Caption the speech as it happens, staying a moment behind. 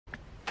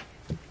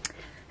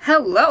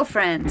Hello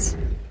friends!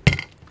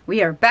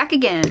 We are back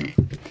again.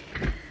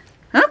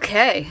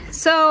 Okay,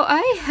 so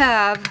I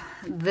have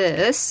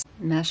this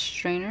mesh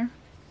strainer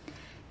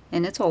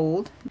and it's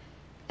old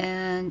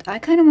and I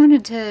kind of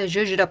wanted to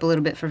zhuzh it up a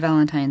little bit for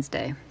Valentine's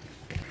Day.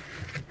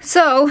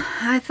 So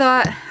I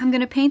thought I'm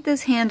going to paint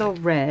this handle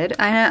red.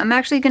 I'm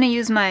actually going to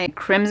use my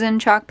crimson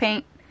chalk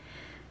paint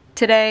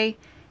today.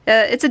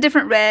 It's a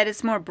different red,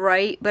 it's more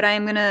bright, but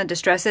I'm going to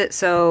distress it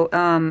so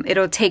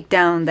it'll take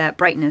down that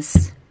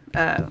brightness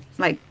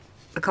like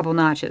a couple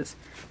notches.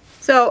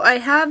 So I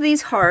have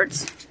these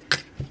hearts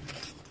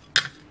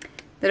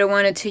that I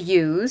wanted to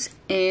use,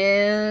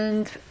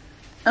 and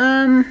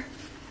kind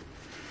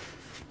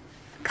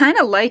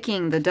of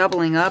liking the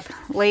doubling up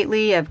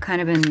lately. I've kind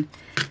of been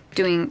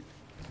doing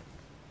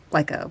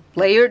like a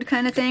layered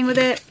kind of thing with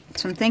it.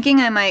 So I'm thinking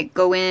I might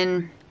go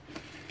in,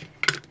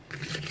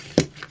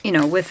 you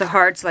know, with the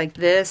hearts like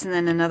this, and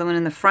then another one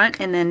in the front,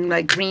 and then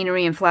like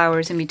greenery and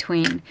flowers in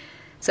between.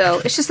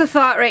 So it's just a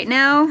thought right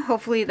now.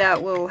 Hopefully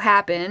that will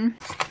happen.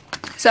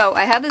 So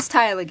I have this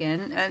tile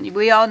again, and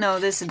we all know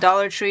this,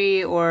 Dollar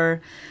Tree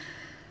or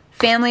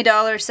Family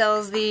Dollar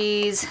sells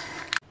these.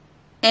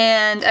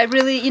 And I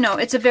really, you know,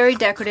 it's a very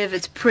decorative,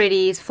 it's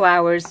pretty, it's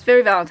flowers, it's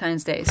very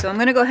Valentine's Day. So I'm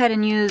going to go ahead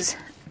and use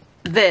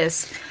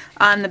this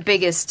on the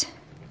biggest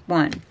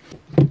one.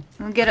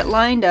 I'll get it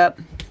lined up.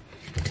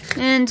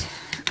 And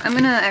I'm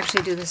going to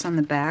actually do this on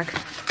the back.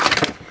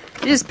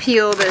 Just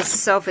peel this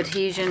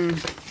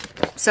self-adhesive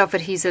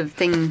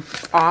thing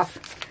off,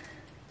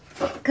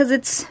 because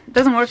it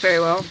doesn't work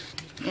very well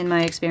in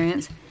my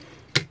experience.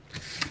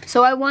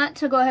 So I want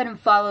to go ahead and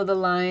follow the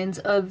lines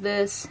of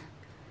this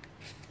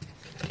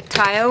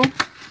tile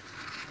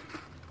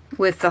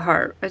with the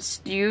heart.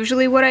 That's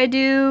usually what I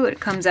do.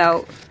 It comes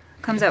out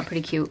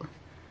pretty cute.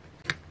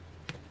 I'm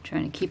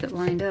trying to keep it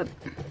lined up.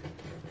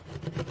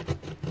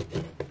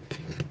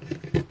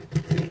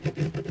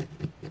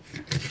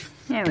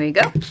 There we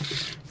go.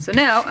 So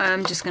now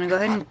I'm just going to go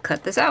ahead and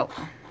cut this out.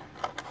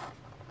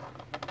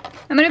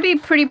 I'm going to be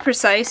pretty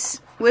precise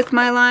with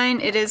my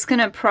line. It is going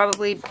to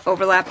probably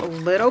overlap a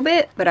little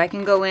bit, but I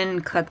can go in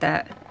and cut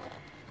that.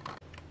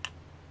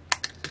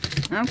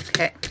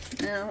 Okay,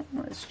 now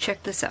let's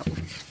check this out.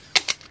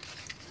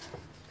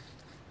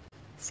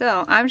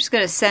 So I'm just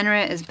going to center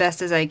it as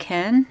best as I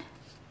can.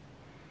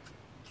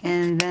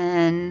 And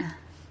then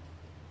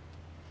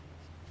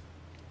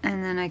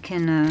I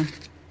can,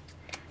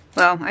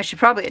 well, I should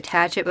probably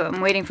attach it, but I'm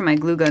waiting for my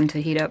glue gun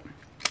to heat up.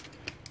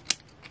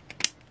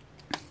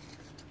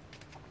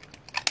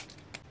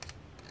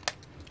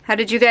 How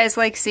did you guys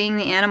like seeing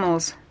the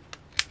animals?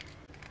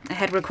 I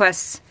had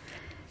requests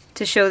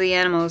to show the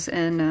animals,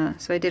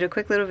 and so I did a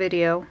quick little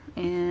video,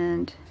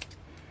 and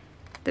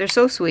they're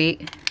so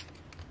sweet.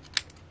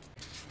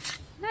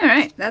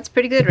 Alright, that's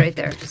pretty good right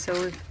there. So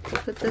we'll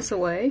put this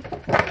away.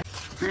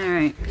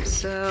 Alright,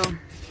 so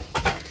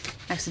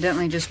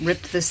accidentally just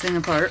ripped this thing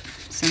apart.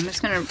 So I'm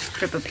just going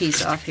to rip a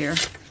piece off here.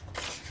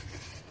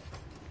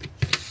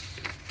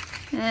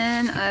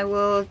 And I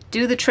will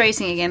do the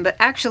tracing again, but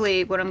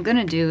actually what I'm going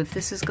to do, if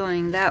this is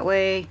going that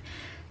way,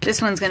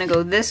 this one's going to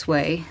go this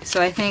way.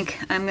 So I think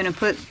I'm going to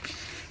put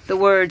the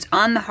words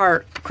on the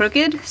heart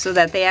crooked so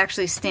that they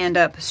actually stand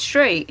up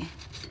straight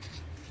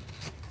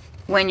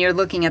when you're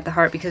looking at the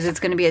heart, because it's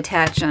going to be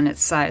attached on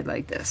its side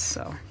like this.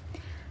 So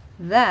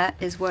that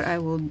is what I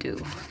will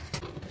do.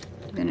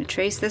 I'm going to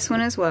trace this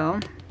one as well.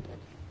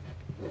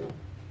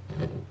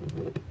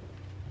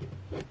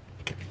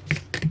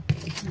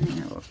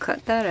 And I will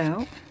cut that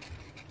out.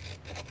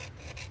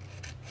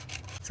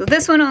 So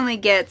this one only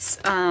gets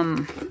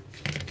Mod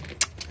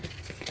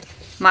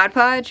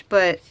Podge,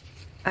 but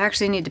I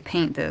actually need to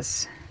paint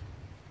this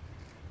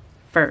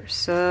first.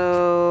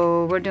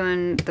 So we're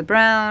doing the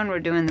brown, we're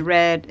doing the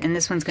red, and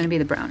this one's going to be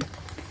the brown.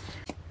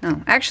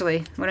 No,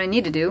 actually, what I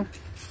need to do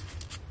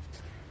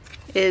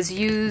is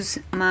use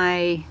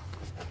my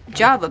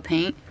Java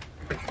paint.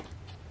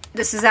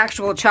 This is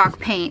actual chalk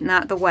paint,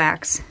 not the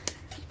wax,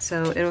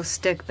 so it'll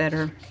stick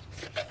better.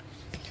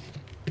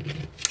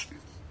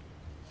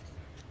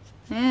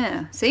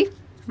 Yeah, see?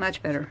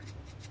 Much better.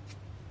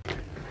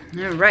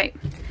 Alright,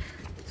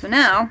 so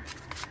now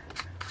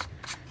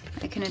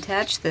I can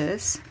attach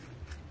this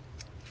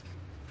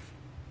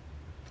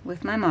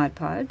with my Mod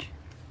Podge,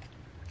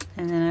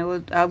 and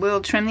then I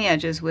will trim the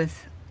edges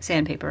with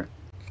sandpaper.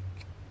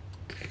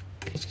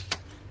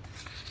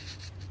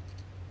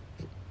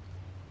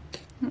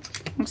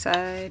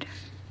 Side.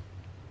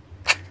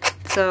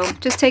 So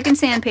just taking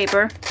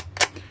sandpaper,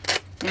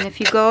 and if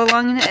you go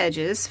along the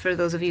edges, for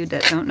those of you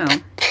that don't know,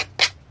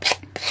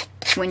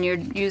 when you're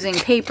using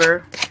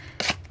paper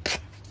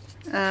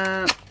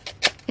and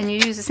you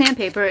use the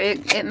sandpaper,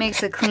 it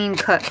makes a clean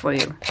cut for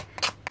you.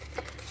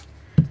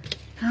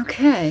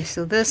 Okay,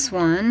 so this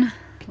one,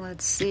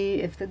 let's see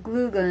if the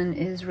glue gun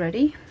is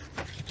ready,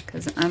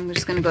 because I'm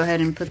just going to go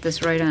ahead and put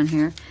this right on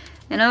here,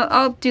 and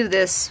I'll do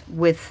this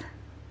with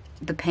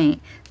the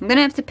paint. I'm going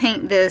to have to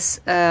paint this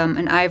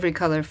an ivory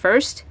color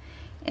first,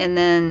 and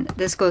then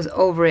this goes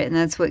over it, and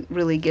that's what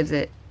really gives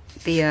it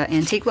the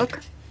antique look.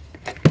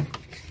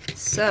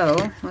 So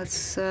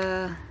let's,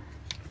 oh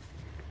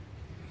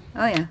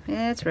yeah,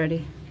 it's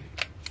ready.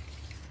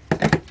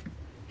 Put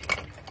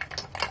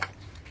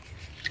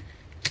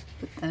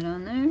that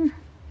on there.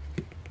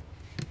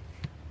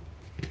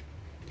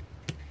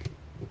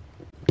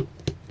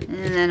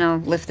 And then I'll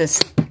lift this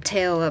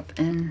tail up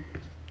and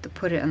to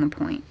put it on the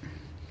point.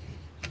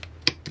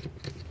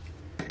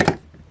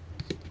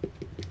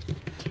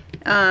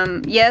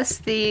 Yes,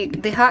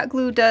 the hot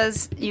glue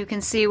does, you can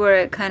see where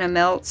it kind of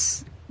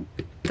melts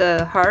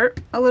the heart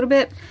a little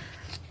bit.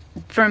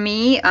 For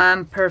me,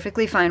 I'm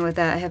perfectly fine with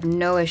that. I have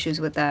no issues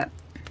with that.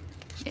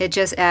 It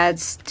just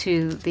adds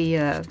to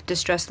the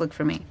distressed look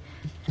for me.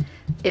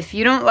 If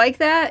you don't like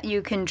that,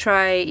 you can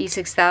try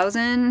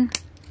E6000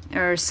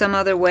 or some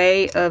other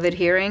way of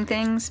adhering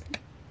things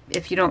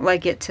if you don't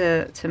like it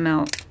to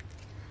melt.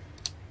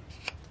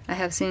 I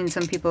have seen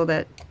some people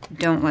that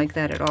don't like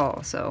that at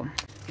all, so.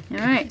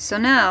 Alright, so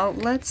now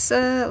let's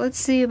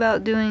see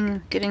about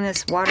getting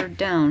this watered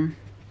down.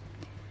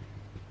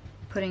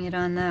 Putting it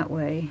on that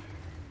way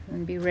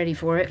and be ready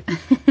for it.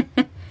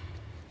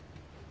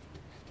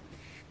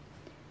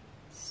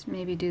 Let's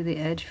maybe do the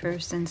edge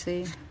first and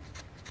see.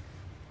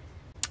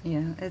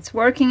 Yeah, it's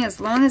working as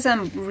long as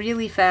I'm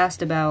really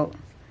fast about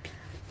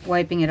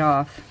wiping it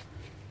off.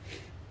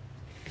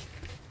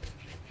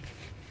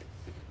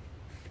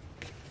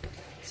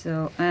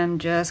 So I'm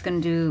just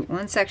going to do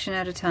one section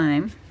at a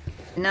time.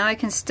 Now I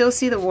can still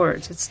see the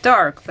words. It's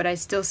dark, but I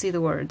still see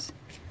the words.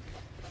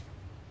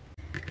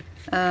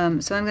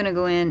 So I'm going to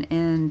go in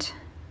and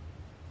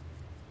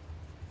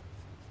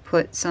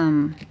put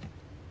some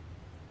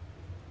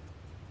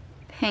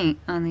paint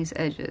on these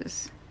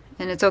edges.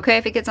 And it's okay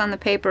if it gets on the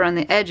paper on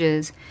the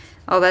edges.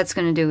 All that's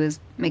going to do is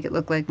make it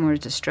look like more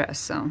distress,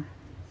 so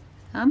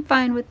I'm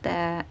fine with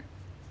that.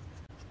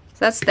 So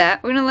that's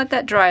that. We're going to let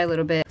that dry a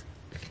little bit.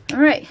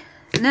 Alright,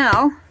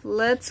 now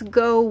let's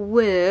go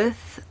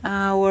with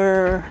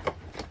our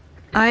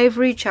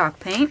ivory chalk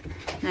paint.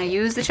 Now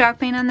use the chalk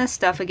paint on this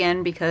stuff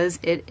again because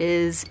it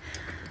is,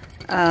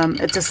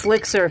 it's a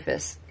slick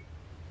surface.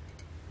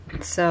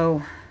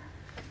 So,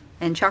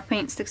 and chalk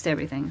paint sticks to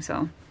everything,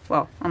 so,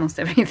 well, almost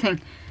everything.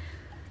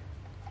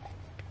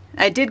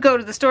 I did go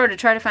to the store to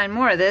try to find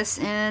more of this,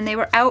 and they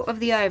were out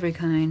of the ivory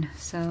kind,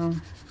 so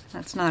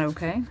that's not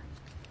okay.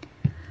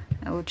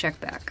 I will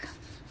check back.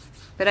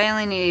 But I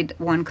only need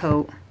one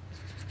coat,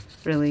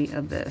 really,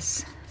 of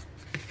this.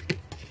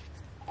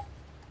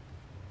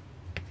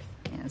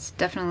 Yeah, it's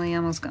definitely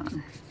almost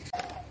gone.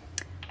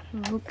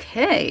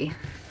 Okay,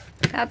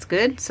 that's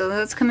good. So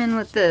let's come in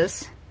with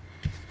this.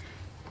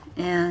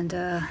 And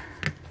where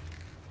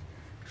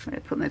did I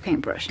put my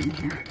paintbrush in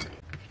here?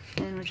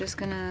 And we're just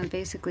gonna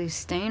basically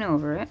stain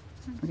over it.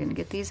 We're gonna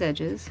get these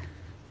edges.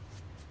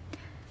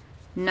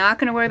 Not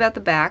gonna worry about the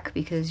back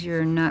because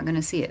you're not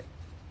gonna see it.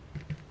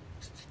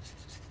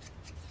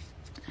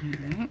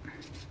 Alright.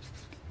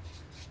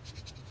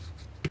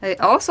 I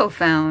also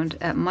found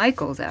at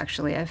Michael's,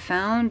 actually, I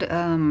found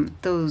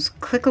those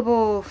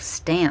clickable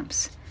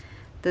stamps.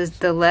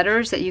 The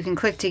letters that you can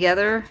click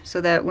together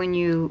so that when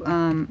you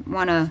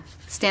want to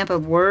stamp a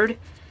word,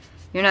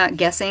 you're not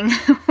guessing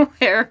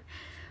where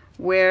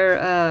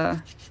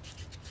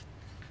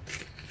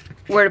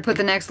to put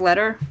the next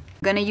letter. I'm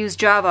gonna use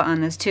Java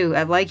on this too.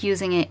 I like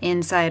using it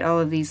inside all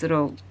of these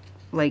little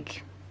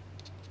like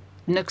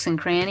nooks and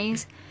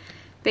crannies.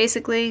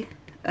 Basically,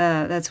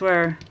 that's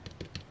where,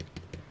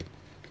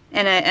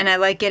 and I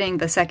like getting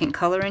the second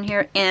color in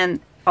here,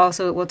 and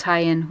also it will tie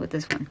in with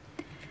this one.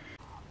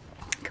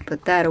 I can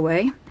put that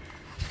away.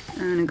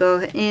 I'm gonna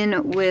go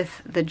in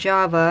with the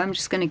Java. I'm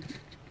just gonna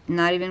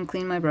not even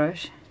clean my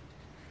brush.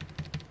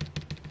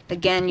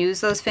 Again,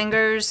 use those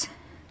fingers.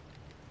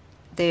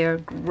 They are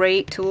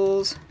great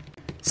tools.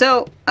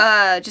 So,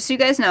 just so you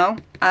guys know,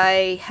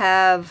 I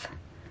have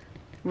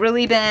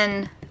really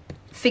been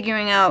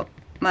figuring out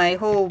my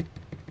whole,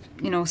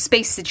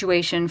 space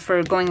situation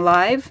for going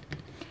live.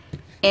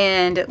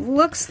 And it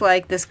looks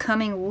like this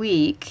coming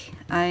week,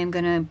 I'm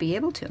gonna be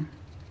able to.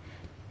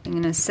 I'm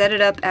gonna set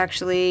it up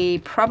actually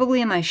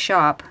probably in my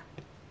shop,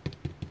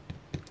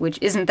 which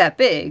isn't that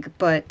big,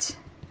 but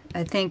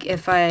I think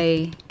if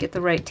I get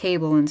the right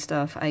table and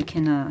stuff, I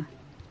can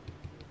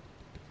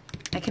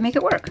make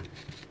it work.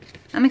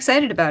 I'm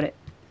excited about it.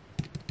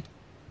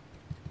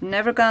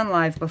 Never gone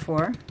live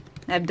before.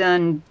 I've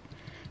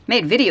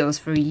made videos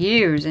for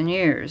years and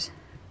years,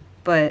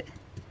 but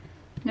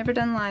never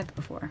done live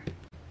before.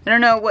 I don't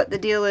know what the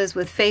deal is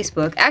with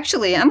Facebook.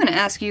 Actually, I'm going to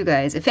ask you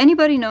guys, if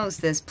anybody knows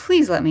this,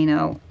 please let me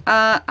know.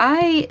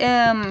 I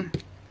am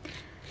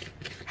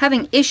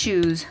having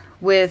issues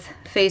with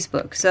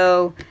Facebook.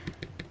 So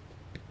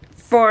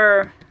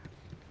for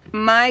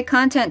my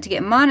content to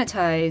get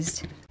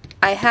monetized,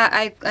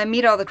 I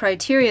meet all the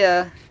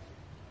criteria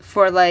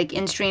for like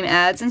in-stream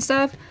ads and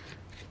stuff,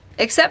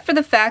 except for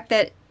the fact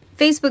that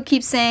Facebook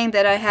keeps saying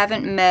that I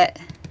haven't met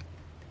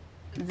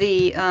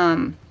the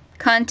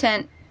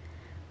content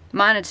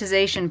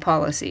monetization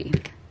policy.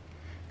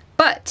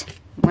 But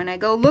when I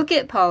go look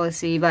at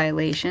policy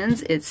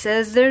violations, it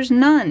says there's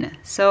none.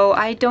 So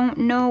I don't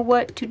know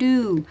what to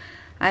do.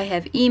 I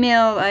have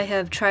emailed, I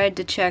have tried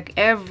to check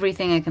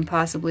everything I can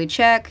possibly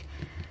check.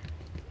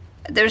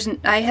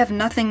 I have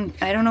nothing,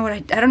 I don't know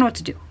what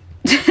to do.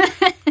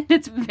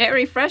 It's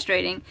very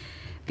frustrating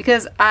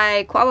because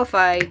I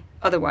qualify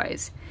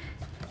otherwise.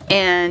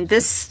 And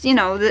this, you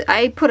know,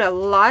 I put a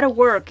lot of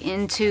work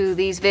into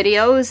these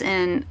videos,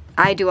 and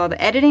I do all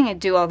the editing, I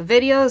do all the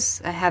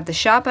videos, I have the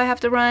shop I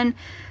have to run,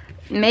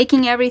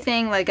 making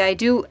everything, like I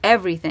do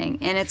everything.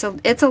 And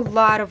it's a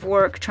lot of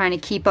work trying to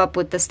keep up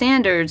with the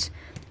standards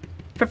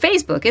for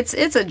Facebook.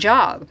 It's a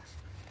job.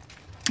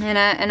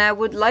 And I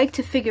would like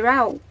to figure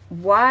out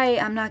why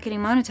I'm not getting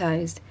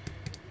monetized.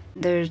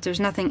 There's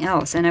nothing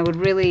else. And I would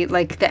really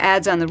like the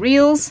ads on the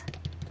reels.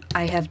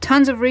 I have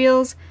tons of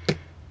reels.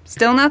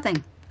 Still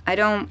nothing. I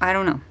don't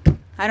know.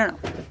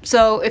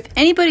 So if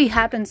anybody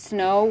happens to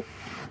know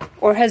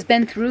or has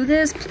been through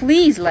this,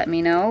 please let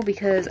me know,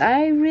 because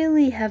I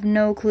really have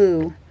no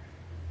clue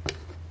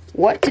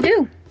what to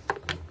do.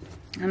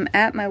 I'm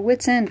at my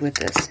wit's end with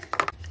this.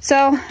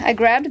 So I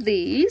grabbed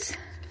these.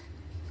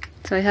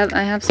 So I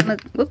have some of,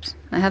 whoops,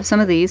 I have some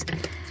of these.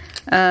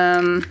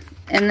 And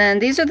then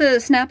these are the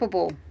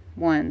snappable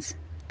ones.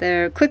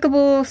 They're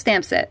clickable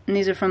stamp set, and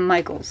these are from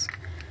Michaels.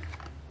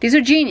 These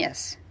are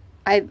genius.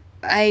 They're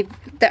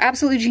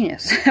absolutely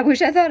genius. I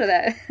wish I thought of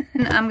that.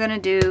 And I'm gonna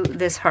do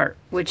this heart,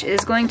 which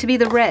is going to be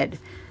the red.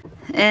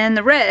 And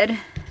the red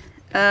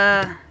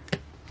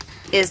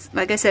is,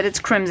 like I said, it's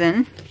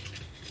crimson.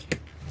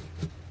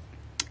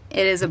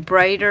 It is a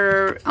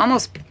brighter,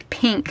 almost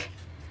pink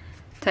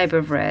type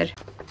of red.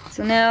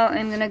 So now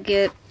I'm gonna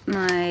get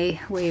my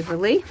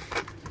Waverly,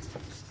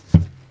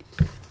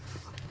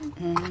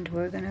 and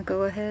we're gonna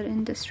go ahead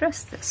and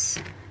distress this.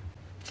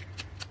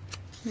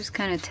 Just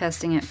kind of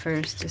testing it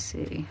first to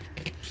see.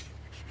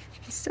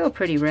 It's still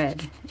pretty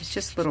red. It's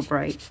just a little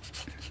bright.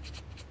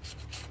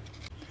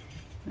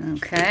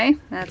 Okay,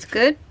 that's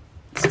good.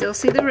 Still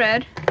see the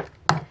red.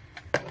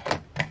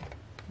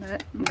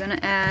 But I'm gonna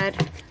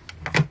add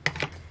a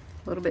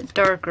little bit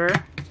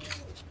darker.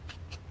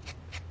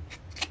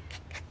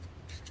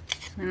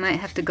 I might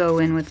have to go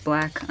in with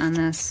black on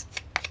this.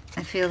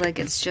 I feel like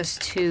it's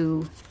just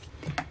too,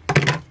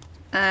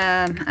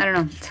 I don't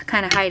know, it's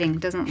kind of hiding.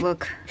 Doesn't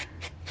look.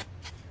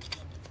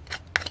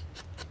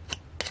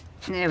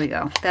 There we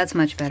go. That's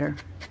much better.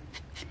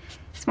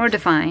 It's more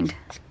defined.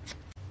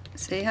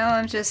 See how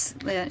I'm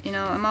just, you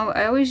know,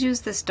 I always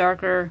use this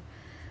the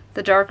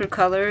darker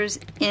colors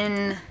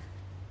in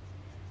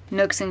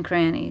nooks and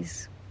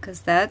crannies,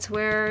 because that's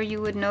where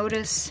you would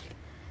notice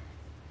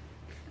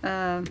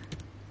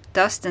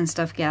dust and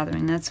stuff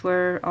gathering. That's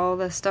where all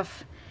the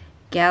stuff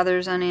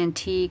gathers on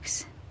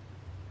antiques.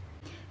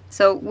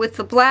 So with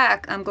the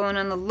black, I'm going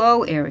on the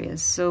low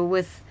areas. So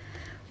with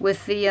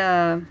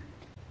the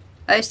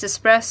Iced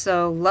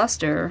Espresso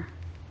luster,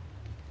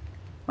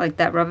 like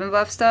that Rub and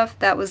Buff stuff,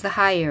 that was the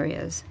high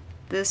areas.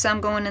 This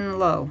I'm going in the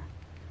low.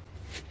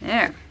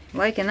 There,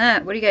 liking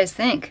that. What do you guys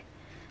think?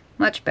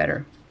 Much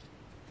better.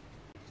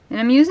 And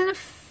I'm using a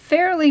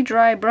fairly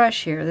dry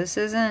brush here. This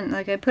isn't,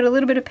 like, I put a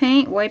little bit of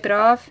paint, wipe it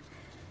off,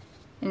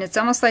 and it's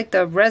almost like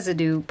the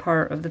residue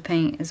part of the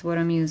paint is what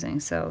I'm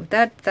using. So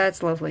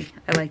that's lovely.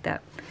 I like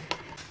that.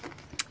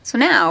 So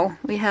now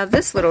we have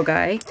this little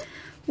guy,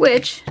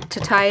 which, to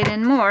tie it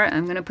in more,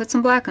 I'm going to put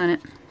some black on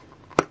it.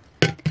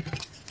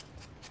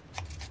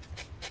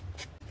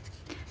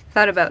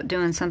 Thought about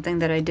doing something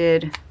that I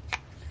did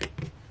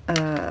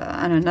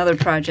on another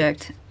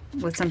project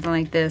with something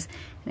like this.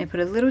 And I put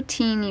a little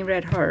teeny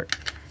red heart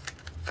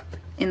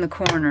in the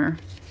corner.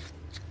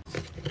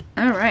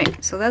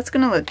 Alright, so that's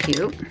going to look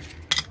cute.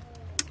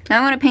 Now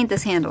I want to paint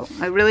this handle.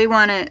 I really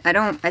want it,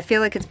 I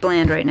feel like it's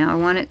bland right now. I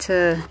want it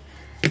to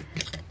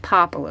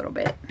pop a little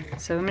bit.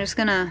 So I'm just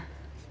going to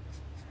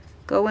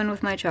go in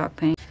with my chalk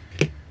paint.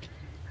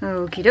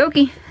 Okie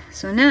dokie.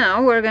 So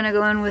now we're going to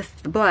go in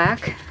with the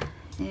black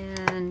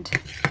and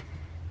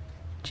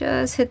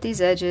just hit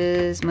these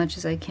edges as much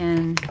as I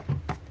can.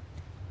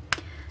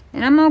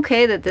 And I'm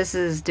okay that this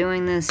is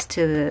doing this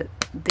to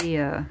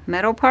the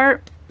metal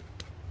part,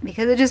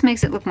 because it just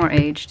makes it look more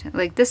aged.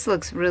 Like, this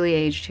looks really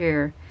aged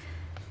here.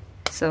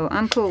 So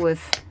I'm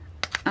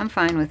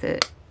fine with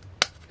it.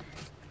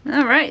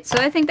 Alright, so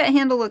I think that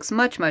handle looks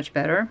much, much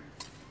better.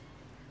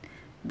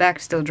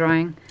 Back's still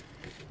drying.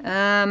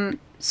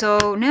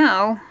 So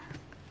now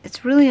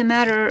it's really a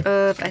matter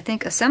of, I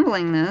think,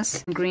 assembling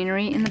this.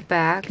 Greenery in the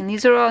back, and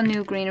these are all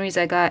new greeneries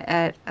I got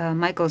at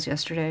Michael's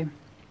yesterday.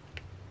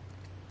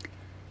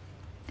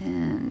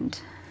 And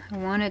I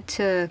wanted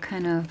to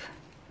kind of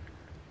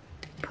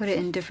put it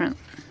in different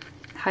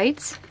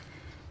heights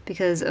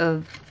because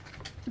of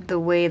the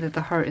way that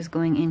the heart is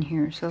going in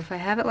here. So if I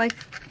have it like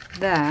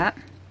that,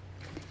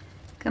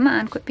 come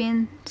on, quit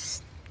being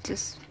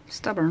just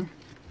stubborn.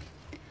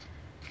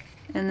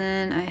 And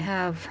then I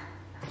have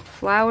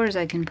flowers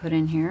I can put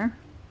in here.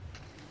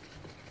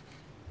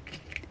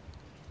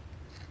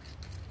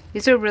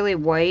 These are really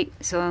white,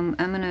 so I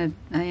am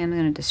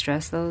gonna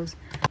distress those.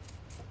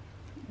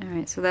 All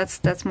right, so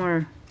that's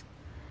more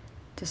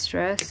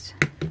distressed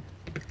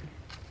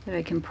that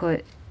I can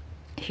put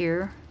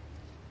here.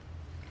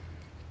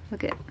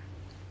 Look at,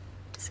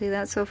 see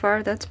that so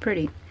far? That's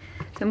pretty.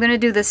 So I'm going to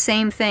do the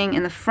same thing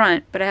in the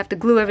front, but I have to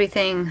glue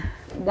everything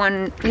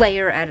one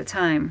layer at a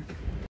time.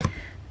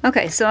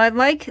 Okay, so I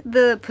like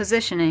the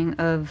positioning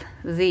of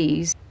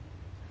these,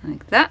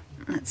 like that.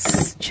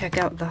 Let's check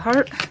out the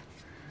heart.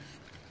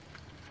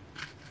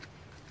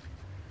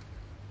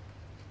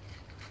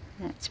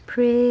 That's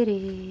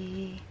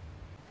pretty.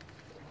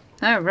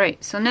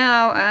 Alright, so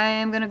now I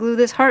am going to glue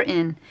this heart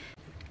in.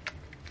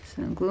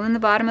 So I'm gluing the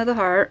bottom of the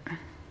heart.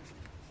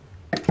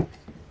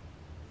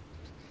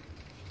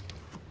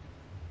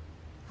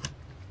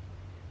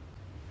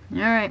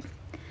 Alright,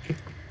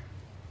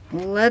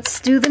 let's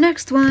do the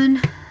next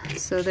one.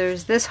 So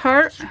there's this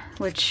heart,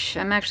 which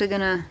I'm actually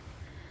going to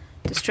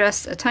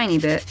distress a tiny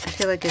bit. I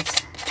feel like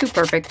it's too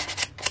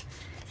perfect.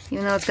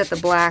 Even though it's got the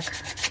black,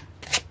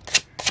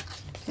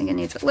 I think it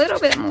needs a little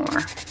bit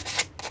more.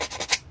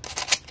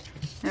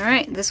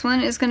 Alright, this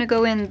one is going to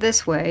go in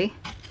this way,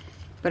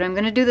 but I'm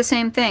going to do the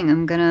same thing.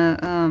 I'm going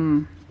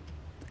to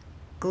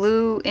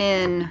glue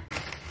in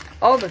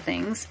all the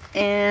things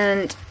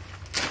and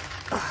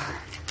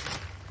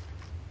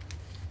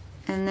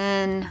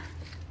then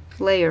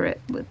layer it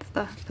with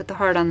put the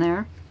heart on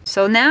there.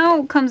 So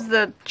now comes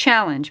the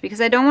challenge, because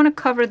I don't want to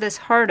cover this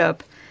heart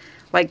up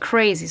like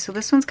crazy. So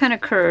this one's kind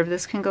of curved.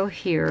 This can go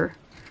here.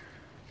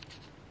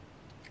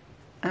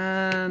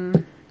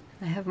 I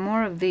have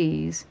more of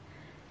these.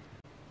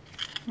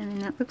 I mean,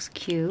 that looks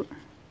cute.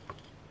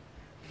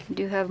 I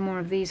do have more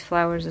of these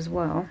flowers as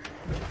well.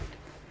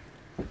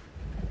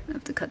 I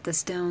have to cut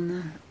this down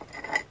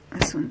though.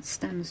 This one's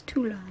stem is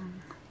too long.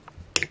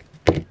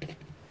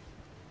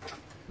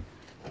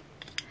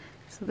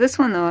 So this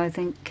one though, I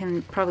think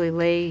can probably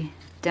lay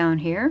down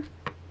here.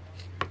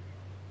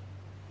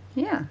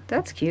 Yeah,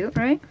 that's cute,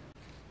 right?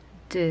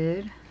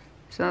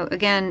 So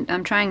again,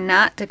 I'm trying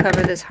not to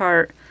cover this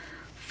heart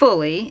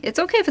fully. It's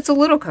okay if it's a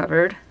little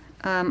covered.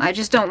 I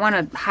just don't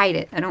want to hide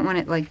it. I don't want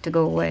it like to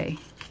go away.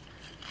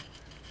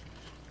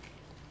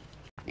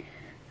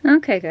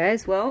 Okay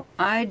guys, well,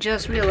 I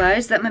just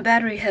realized that my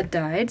battery had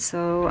died,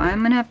 so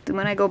I'm gonna have to,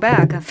 when I go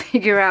back, I'll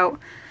figure out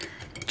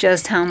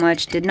just how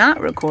much did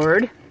not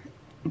record.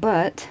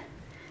 But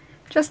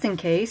just in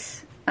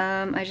case,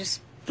 I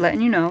just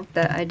letting you know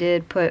that I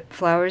did put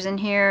flowers in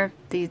here.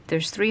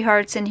 There's 3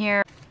 hearts in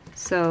here.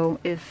 So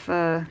if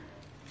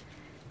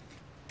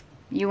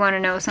you want to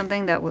know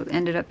something that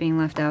ended up being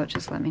left out,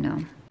 just let me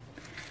know.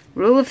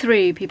 Rule of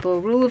 3,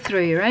 people. Rule of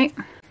 3, right?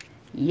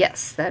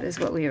 Yes, that is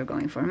what we are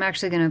going for. I'm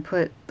actually going to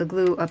put the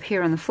glue up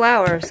here on the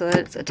flower so that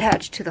it's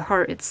attached to the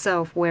heart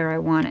itself where I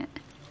want it.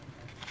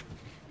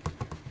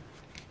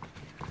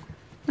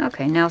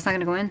 Okay, now it's not going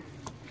to go in.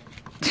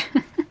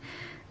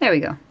 There we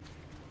go.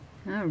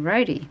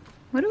 Alrighty.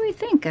 What do we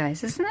think,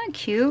 guys? Isn't that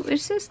cute?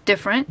 It's just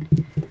different.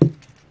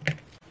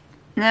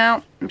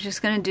 Now, I'm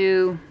just going to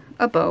do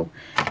a bow.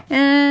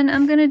 And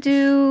I'm going to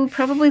do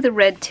probably the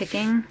red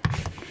ticking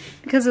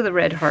because of the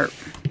red heart.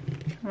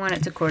 I want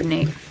it to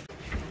coordinate.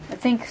 I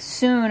think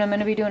soon I'm going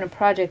to be doing a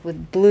project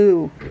with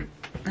blue.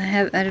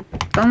 I've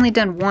only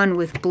done one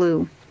with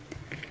blue.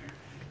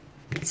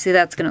 See,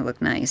 that's going to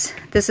look nice.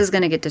 This is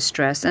going to get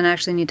distressed, and I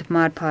actually need to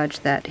Mod Podge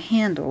that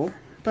handle.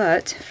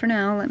 But for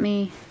now, let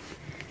me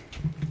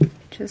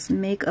just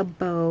make a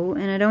bow.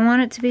 And I don't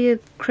want it to be a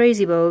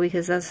crazy bow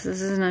because this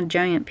isn't a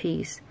giant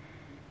piece.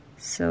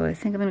 So I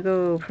think I'm going to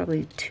go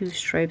probably 2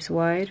 stripes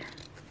wide.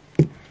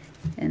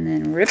 And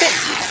then rip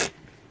it.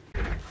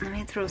 Let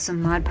me throw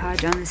some Mod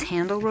Podge on this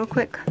handle real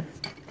quick,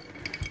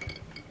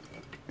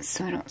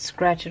 so I don't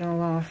scratch it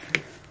all off.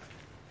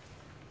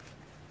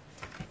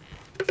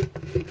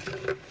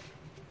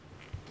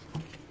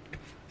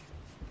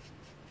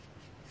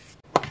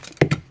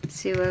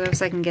 See what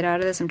else I can get out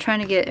of this. I'm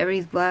trying to get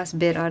every last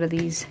bit out of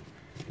these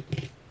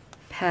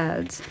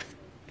pads.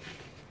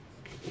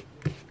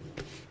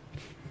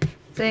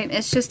 So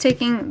it's just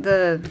taking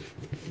the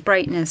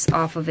brightness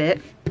off of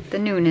it, the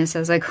newness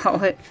as I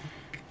call it.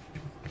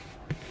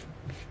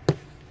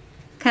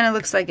 Kind of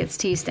looks like it's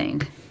tea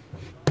stained.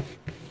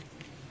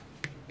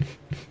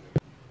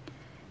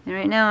 And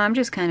right now I'm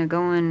just kind of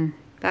going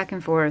back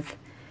and forth,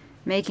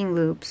 making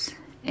loops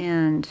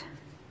and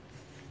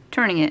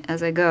turning it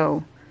as I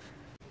go.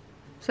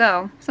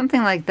 So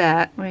something like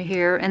that right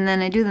here, and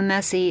then I do the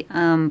messy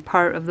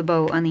part of the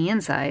bow on the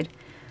inside,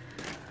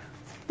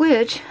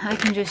 which I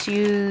can just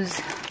use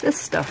this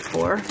stuff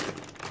for.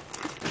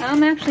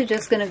 I'm actually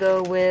just going to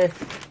go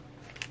with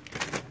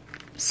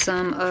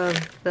some of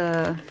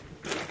the,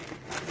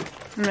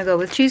 I'm going to go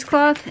with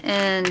cheesecloth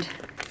and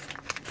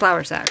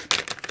flour sack.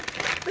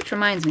 Which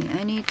reminds me,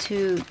 I need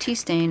to tea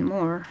stain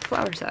more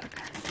flour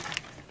sack.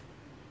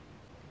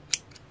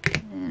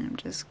 And I'm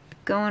just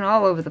going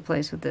all over the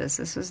place with this.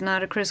 This is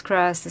not a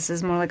crisscross, this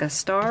is more like a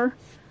star.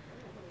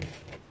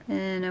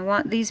 And I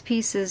want these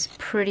pieces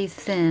pretty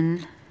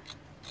thin.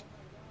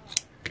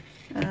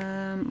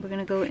 We're going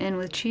to go in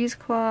with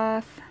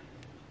cheesecloth.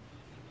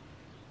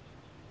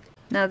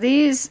 Now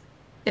these,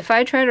 if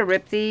I try to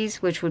rip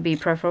these, which would be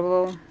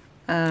preferable,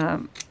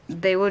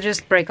 they will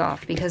just break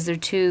off because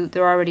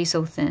they're already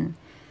so thin.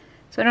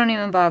 So I don't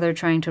even bother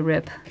trying to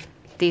rip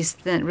these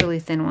really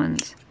thin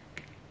ones.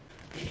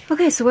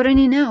 Okay, so what I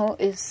need now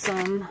is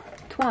some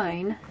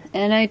twine.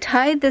 And I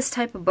tied this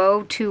type of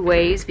bow 2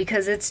 ways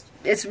because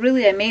it's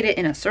really, I made it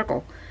in a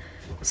circle.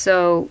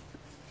 So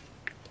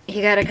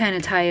you gotta kind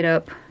of tie it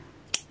up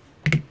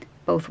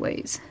both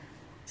ways.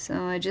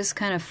 So I just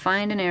kind of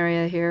find an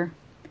area here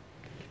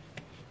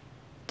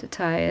to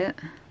tie it.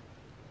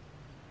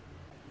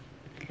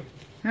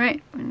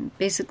 Alright, and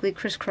basically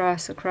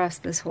crisscross across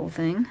this whole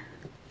thing.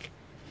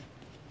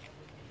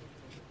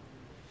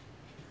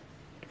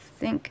 I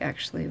think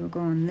actually we'll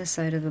go on this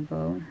side of the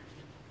bow.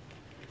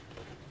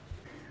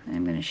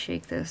 I'm going to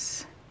shake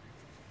this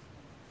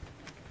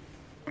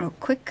real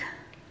quick.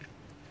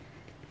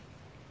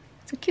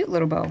 It's a cute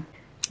little bow.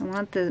 I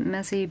want the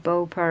messy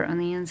bow part on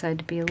the inside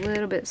to be a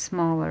little bit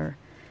smaller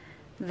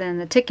than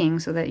the ticking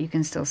so that you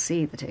can still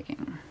see the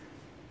ticking.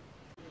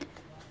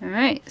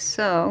 Alright,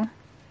 so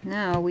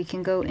now we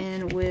can go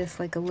in with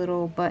like a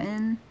little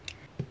button,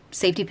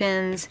 safety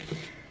pins,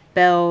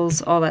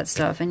 bells, all that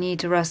stuff. I need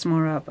to rust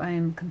more up. I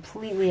am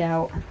completely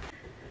out.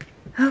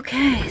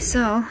 Okay,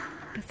 so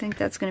I think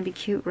that's going to be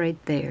cute right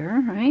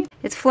there, right?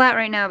 It's flat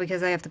right now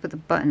because I have to put the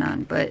button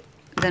on, but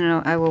then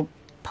I will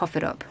puff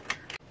it up.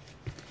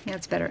 Yeah,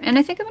 it's better. And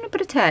I think I'm going to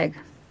put a tag.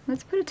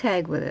 Let's put a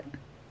tag with it.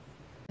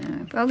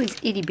 All these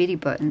itty bitty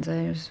buttons,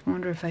 I just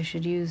wonder if I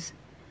should use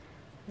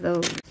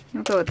those.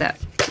 I'll go with that.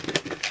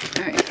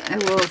 Alright, I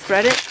will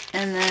thread it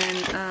and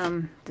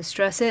then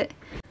distress it,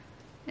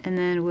 and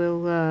then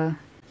we'll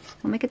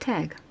make a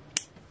tag.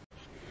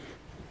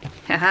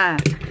 Haha!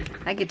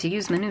 I get to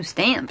use my new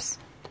stamps.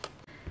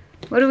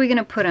 What are we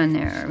gonna put on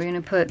there? Are we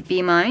gonna put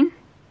Be Mine?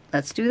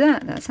 Let's do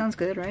that. That sounds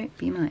good, right?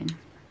 Be Mine.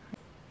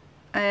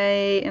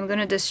 I am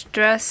gonna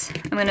distress.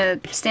 I'm gonna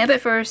stamp it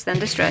first, then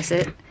distress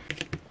it.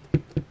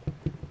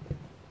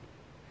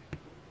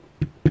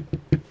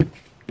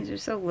 These are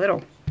so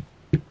little.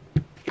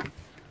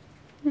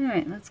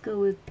 Alright, let's go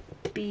with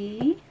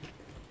B.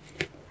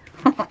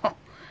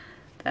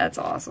 That's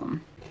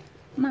awesome.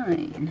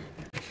 Mine.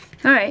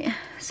 Alright,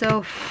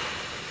 so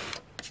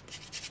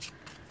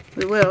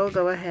we will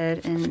go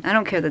ahead and, I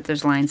don't care that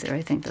there's lines there,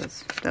 I think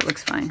that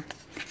looks fine.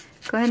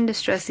 Go ahead and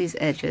distress these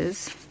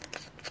edges.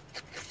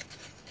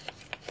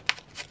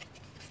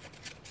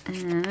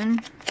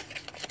 And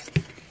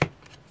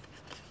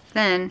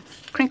then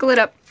crinkle it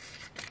up.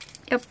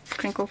 Yep,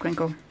 crinkle,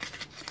 crinkle.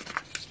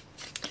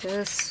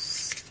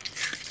 Just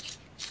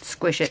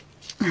squish it.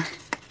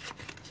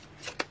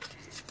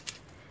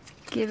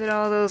 Give it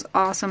all those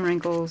awesome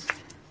wrinkles.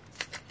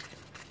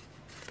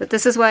 But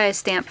this is why I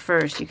stamp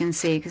first, you can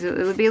see, because it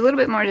would be a little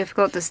bit more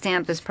difficult to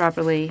stamp this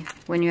properly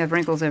when you have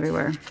wrinkles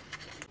everywhere.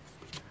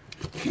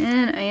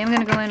 And I am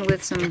going to go in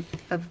with some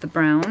of the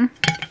brown.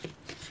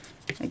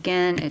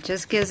 Again, it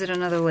just gives it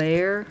another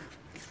layer.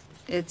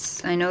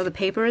 I know the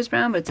paper is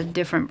brown, but it's a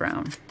different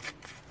brown.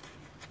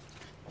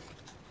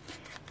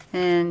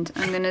 And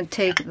I'm going to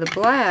take the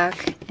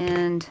black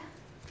and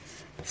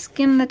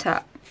skim the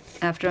top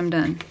after I'm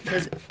done,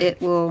 because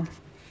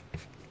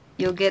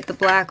you'll get the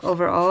black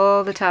over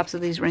all the tops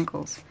of these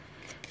wrinkles.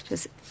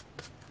 Just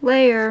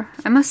layer.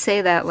 I must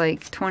say that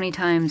like 20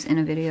 times in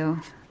a video.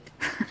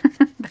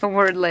 The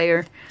word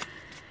layer.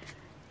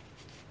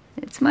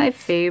 It's my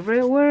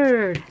favorite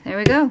word. There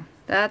we go.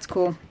 That's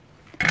cool.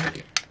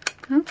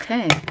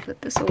 Okay,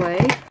 put this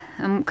away.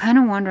 I'm kind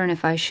of wondering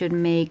if I should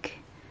make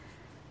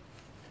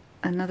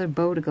another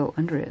bow to go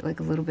under it, like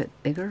a little bit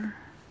bigger.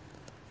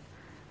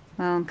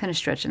 Well, I'm kind of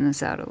stretching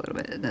this out a little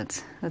bit.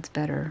 That's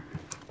better.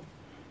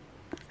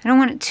 I don't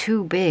want it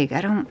too big.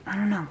 I don't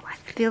know. I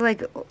feel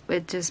like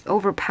it just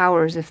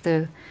overpowers if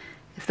the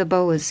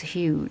bow is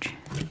huge.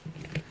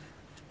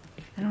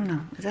 I don't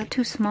know. Is that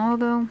too small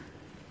though?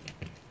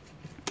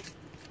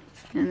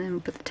 And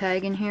then put the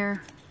tag in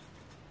here.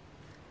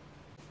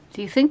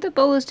 Do you think the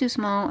bow is too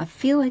small? I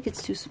feel like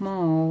it's too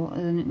small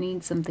and it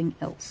needs something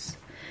else.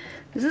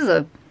 This is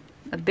a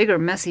bigger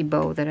messy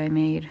bow that I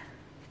made. I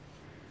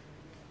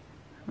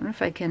wonder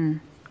if I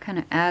can kind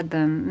of add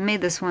them. I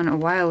made this one a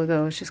while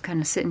ago. It's just kind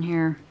of sitting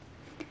here.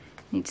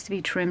 Needs to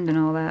be trimmed and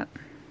all that.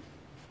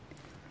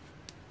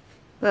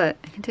 But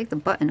I can take the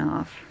button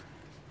off.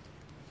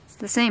 It's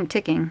the same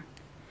ticking.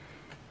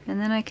 And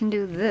then I can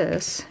do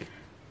this.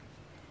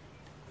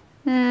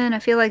 And I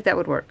feel like that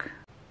would work.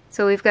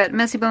 So we've got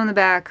messy bow in the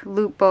back,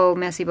 loop bow,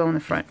 messy bow in the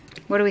front.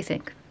 What do we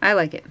think? I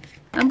like it.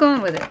 I'm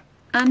going with it.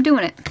 I'm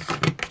doing it.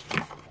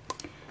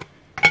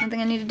 One thing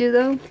I need to do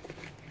though,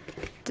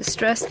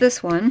 distress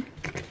this one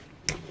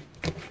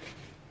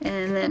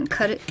and then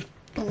cut it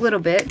a little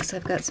bit because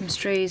I've got some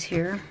strays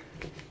here.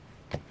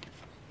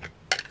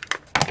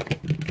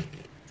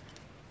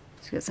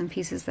 It's got some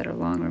pieces that are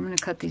longer. I'm going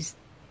to cut these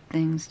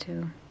things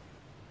too.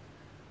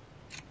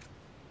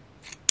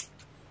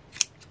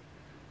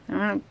 I don't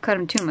want to cut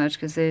them too much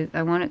because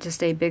I want it to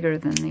stay bigger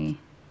than the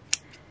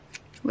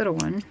little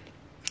one.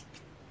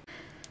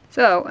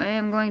 So I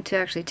am going to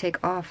actually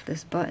take off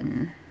this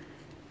button.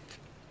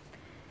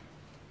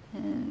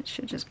 And it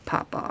should just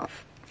pop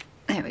off.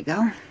 There we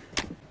go.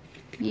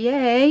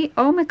 Yay!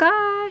 Oh my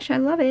gosh, I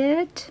love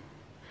it.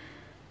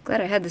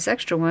 Glad I had this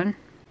extra one.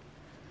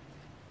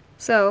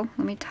 So,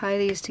 let me tie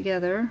these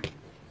together.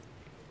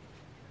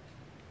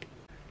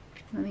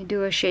 Let me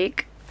do a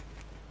shake.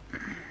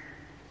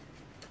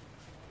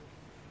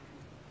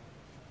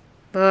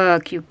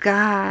 Look, you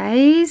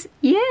guys.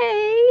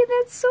 Yay,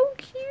 that's so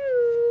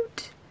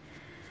cute.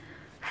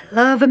 I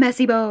love a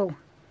messy bow.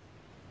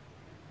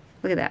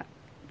 Look at that.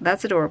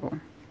 That's adorable.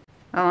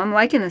 Oh, I'm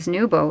liking this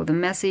new bow, the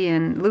messy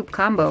and loop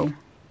combo.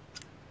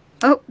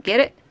 Oh, get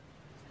it?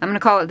 I'm gonna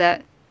call it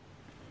that.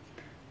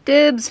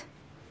 Dibs.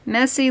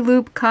 Messy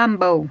loop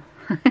combo.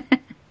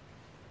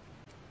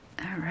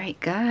 Alright,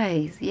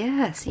 guys.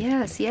 Yes,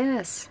 yes,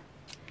 yes.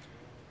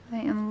 I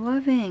am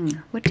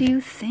loving. What do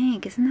you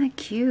think? Isn't that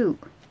cute?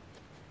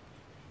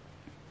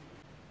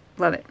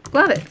 Love it.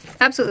 Love it.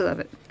 Absolutely love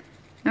it.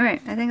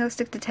 Alright, I think I'll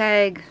stick the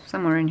tag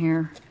somewhere in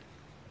here.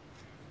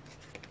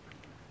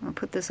 I'll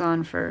put this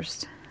on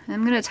first.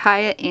 I'm going to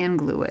tie it and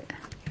glue it.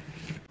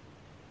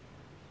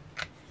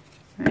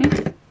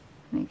 Alright,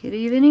 make it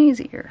even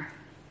easier.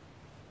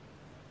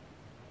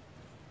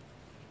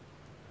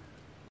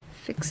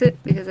 Fix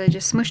it because I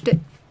just smushed it.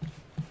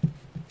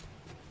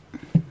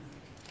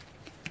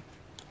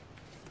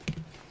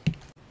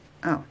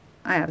 Oh,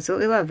 I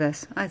absolutely love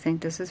this. I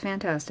think this is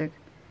fantastic.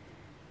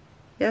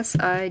 Yes,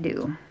 I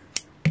do.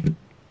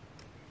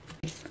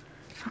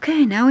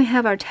 Okay, now we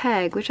have our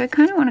tag, which I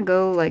kind of want to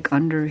go like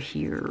under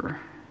here.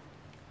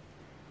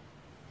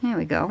 There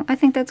we go. I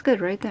think that's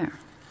good right there.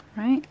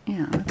 Right?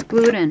 Yeah, let's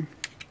glue it in.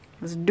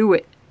 Let's do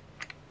it.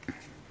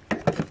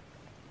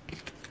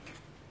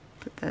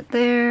 Put that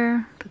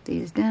there. Put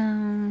these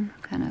down.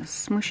 Kind of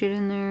smoosh it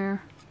in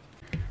there.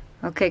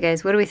 Okay,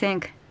 guys, what do we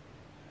think?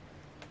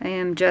 I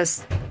am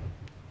just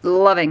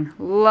loving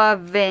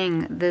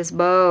this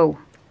bow.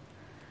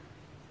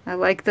 I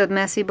like the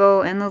messy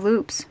bow and the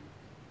loops.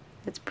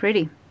 It's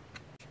pretty.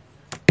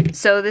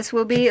 So this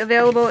will be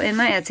available in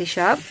my Etsy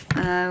shop.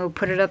 I will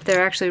put it up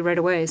there actually right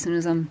away as soon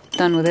as I'm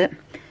done with it.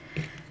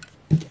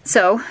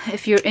 So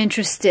if you're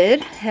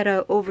interested, head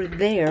over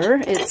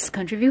there. It's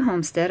Country View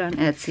Homestead on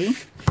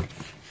Etsy.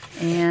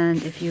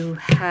 And if you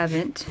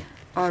haven't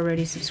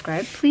already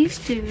subscribed, please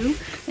do.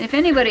 And if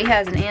anybody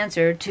has an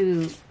answer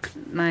to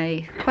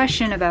my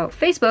question about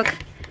Facebook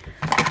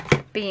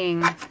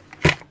being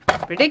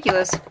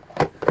ridiculous,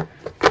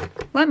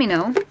 let me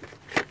know.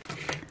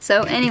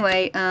 So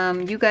anyway,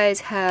 you guys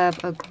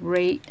have a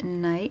great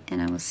night,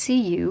 and I will see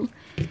you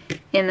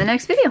in the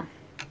next video.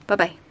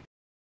 Bye-bye.